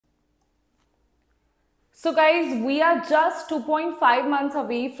So guys, we are just 2.5 months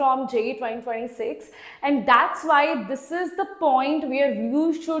away from JEE 2026, and that's why this is the point where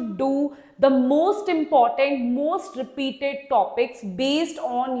you should do the most important, most repeated topics based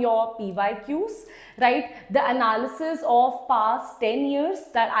on your PYQs, right? The analysis of past 10 years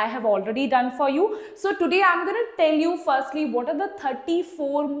that I have already done for you. So today I'm going to tell you firstly what are the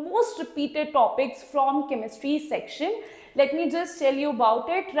 34 most repeated topics from chemistry section. Let me just tell you about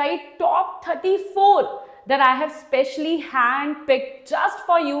it, right? Top 34 that I have specially hand-picked just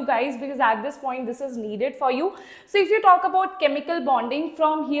for you guys, because at this point this is needed for you. So if you talk about chemical bonding,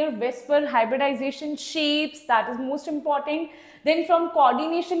 from here Vesper hybridization shapes, that is most important. Then from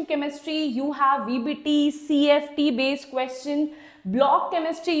coordination chemistry you have VBT, CFT based question. Block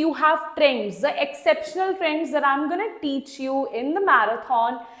chemistry you have trends, the exceptional trends that I'm going to teach you in the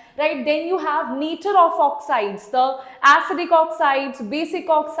marathon. Right, then you have nature of oxides, the acidic oxides, basic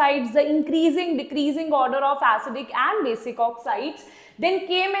oxides, the increasing, decreasing order of acidic and basic oxides. Then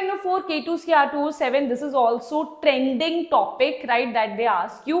KMNO4, K2Cr2O7, this is also trending topic, right, that they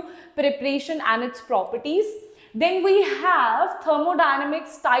ask you, preparation and its properties. Then we have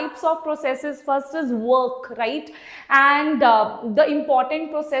thermodynamics, types of processes. First is work, right? And the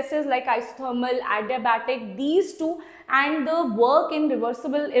important processes like isothermal, adiabatic, these two, and the work in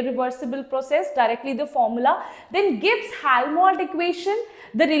reversible, irreversible process, directly the formula. Then Gibbs-Helmholtz equation,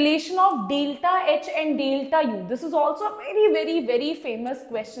 the relation of delta H and delta U. This is also a very famous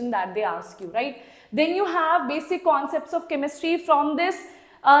question that they ask you, right? Then you have basic concepts of chemistry from this.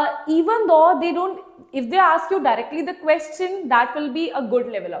 Even though they don't, if they ask you directly the question, that will be a good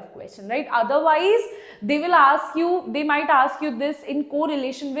level of question, right? Otherwise, they will ask you, they might ask you this in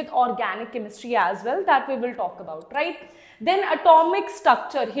correlation with organic chemistry as well, that we will talk about, right? Then atomic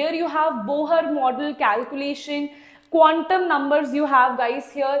structure, here you have Bohr model calculation, quantum numbers you have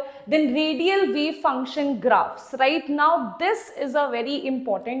guys here, then radial wave function graphs, right? Now this is a very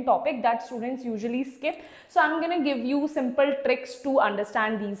important topic that students usually skip, so I'm going to give you simple tricks to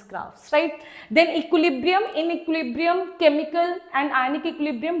understand these graphs, right? Then equilibrium, in equilibrium, chemical and ionic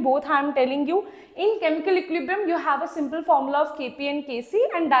equilibrium, both I am telling you. In chemical equilibrium, you have a simple formula of Kp and Kc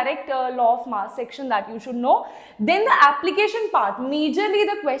and direct law of mass section that you should know. Then the application part, majorly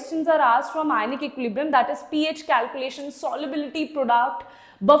the questions are asked from ionic equilibrium, that is pH calculation, solubility product,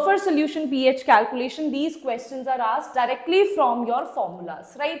 buffer solution pH calculation. These questions are asked directly from your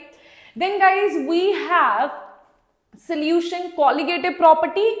formulas, right? Then guys, we have solution colligative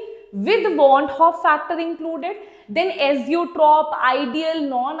property with bond Hoffe factor included. Then azeotrope, ideal,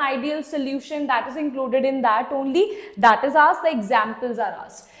 non-ideal solution, that is included in that only. That is asked, the examples are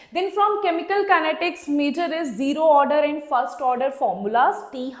asked. Then from chemical kinetics, major is zero order and first order formulas,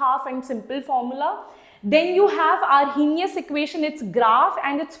 T half and simple formula. Then you have Arrhenius equation, its graph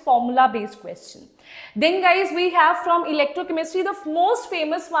and its formula based question. Then guys, we have from electrochemistry, the most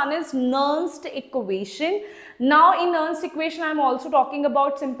famous one is Nernst equation. Now in Nernst equation, I am also talking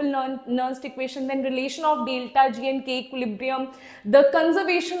about simple Nernst equation, then relation of delta G and K equilibrium, the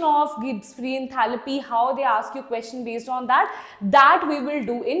conservation of Gibbs free enthalpy, how they ask you question based on that we will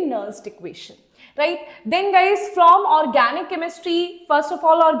do in Nernst equation. Right? Then guys, from organic chemistry, first of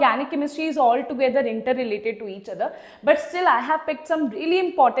all, organic chemistry is altogether interrelated to each other, but still I have picked some really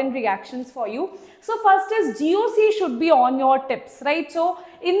important reactions for you. So first is GOC should be on your tips, right? So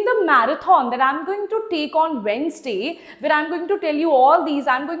in the marathon that I'm going to take on Wednesday, where I'm going to tell you all these,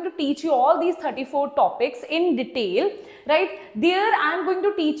 I'm going to teach you all these 34 topics in detail, right? There I'm going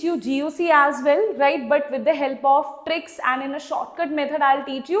to teach you GOC as well, right? But with the help of tricks and in a shortcut method, I'll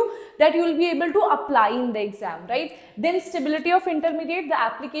teach you that you will be able to apply in the exam, right? Then stability of intermediate, the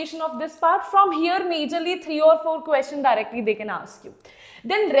application of this part. From here, majorly 3 or 4 questions directly they can ask you.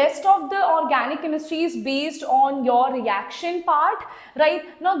 Then rest of the organic chemistry is based on your reaction part, right?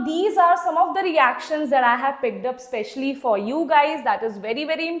 Now these are some of the reactions that I have picked up specially for you guys. That is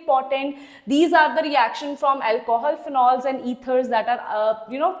very important. These are the reaction from alcohol, phenols and ethers that are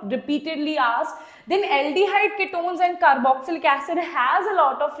repeatedly asked. Then aldehyde, ketones and carboxylic acid has a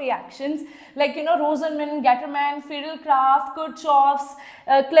lot of reactions like Rosenman, Gatterman, Fiedel-Crafts, Kirchhoff's,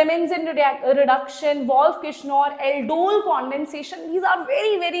 Clemmensen reduction, Wolff-Kirchner, aldol condensation. These are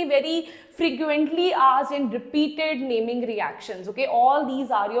very frequently asked in repeated naming reactions. Okay, all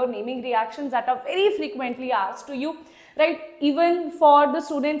these are your naming reactions that are very frequently asked to you. Right, even for the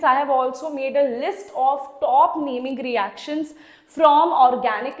students, I have also made a list of top naming reactions from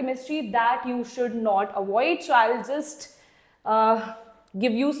organic chemistry that you should not avoid. So I'll just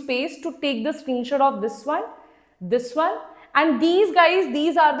give you space to take the screenshot of this one, And these guys,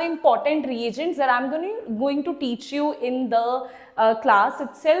 these are the important reagents that I'm going to teach you in the class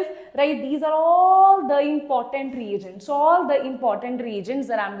itself, right? These are all the important reagents,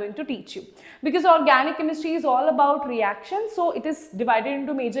 that I'm going to teach you, because organic chemistry is all about reactions. So it is divided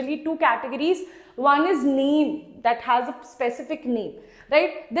into majorly two categories. One is name, that has a specific name,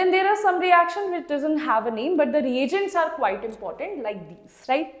 right? Then there are some reactions which doesn't have a name, but the reagents are quite important, like these,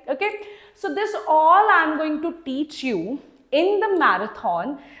 right? Okay, so this all I'm going to teach you in the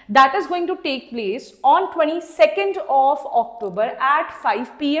marathon that is going to take place on 22nd of October at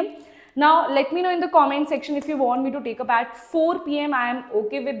 5 p.m. Now, let me know in the comment section if you want me to take up at 4 p.m. I am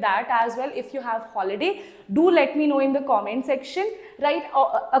okay with that as well. If you have holiday, do let me know in the comment section, right?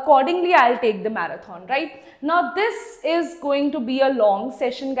 Accordingly, I'll take the marathon, right? Now, this is going to be a long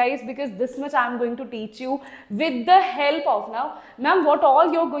session, guys, because this much I'm going to teach you with the help of, now, ma'am, what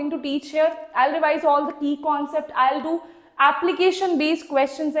all you're going to teach here? I'll revise all the key concept. I'll do application based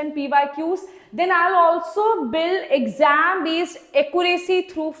questions and PYQs. Then I'll also build exam based accuracy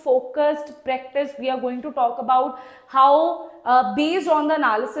through focused practice. We are going to talk about how based on the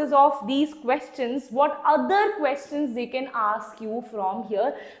analysis of these questions, what other questions they can ask you from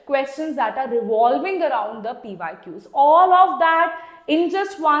here, questions that are revolving around the PYQs. All of that in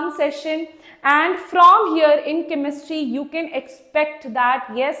just one session. And from here in chemistry, you can expect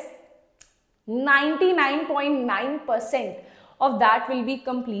that yes, 99.9% of that will be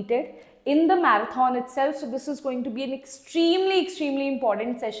completed in the marathon itself. So this is going to be an extremely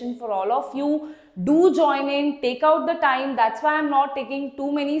important session for all of you. Do join in, take out the time. That's why I'm not taking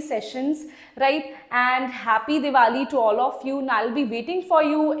too many sessions, right? And happy Diwali to all of you. And I'll be waiting for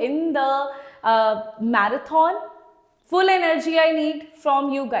you in the marathon. Full energy I need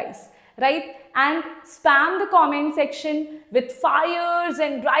from you guys, right? And spam the comment section with fires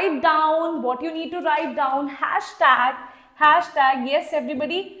and write down what you need to write down. Hashtag, yes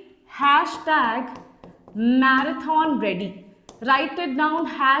everybody, hashtag marathon ready. Write it down,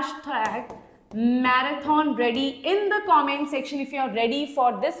 hashtag marathon ready in the comment section if you are ready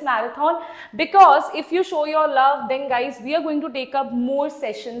for this marathon, because if you show your love, then guys, we are going to take up more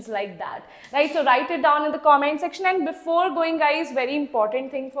sessions like that, right? So write it down in the comment section. And before going, guys, very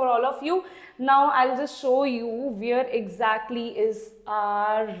important thing for all of you. Now I'll just show you where exactly is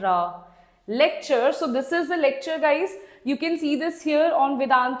our lecture. So this is the lecture, guys. You can see this here on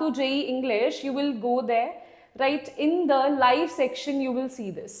Vedantu JEE English. You will go there, right? In the live section, you will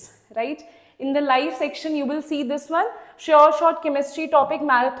see this, right? In the live section, you will see this one, Sureshot chemistry topic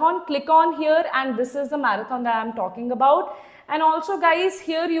marathon. Click on here and this is the marathon that I'm talking about. And also, guys,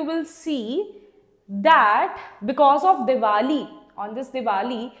 here you will see that because of Diwali, on this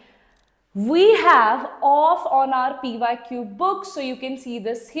Diwali, we have off on our PYQ book. So you can see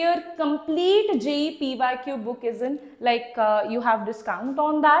this here, complete JEE PYQ book is in, like you have discount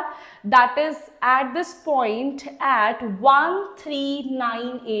on that. That is at this point at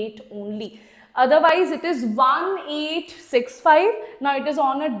 1398 only. Otherwise, it is 1865. Now it is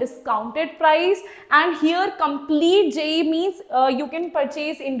on a discounted price. And here complete JEE means you can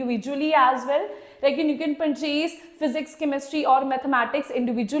purchase individually as well. Like you can purchase physics, chemistry or mathematics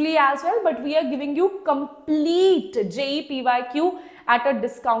individually as well. But we are giving you complete JEE PYQ at a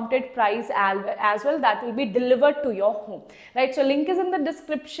discounted price as well. That will be delivered to your home, right? So link is in the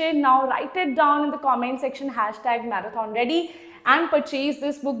description. Now write it down in the comment section, hashtag marathon ready, and purchase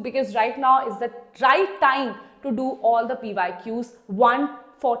this book, because right now is the right time to do all the PYQs.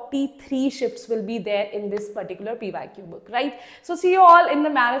 143 shifts will be there in this particular PYQ book, right? So see you all in the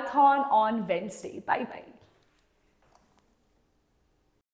marathon on Wednesday. Bye bye.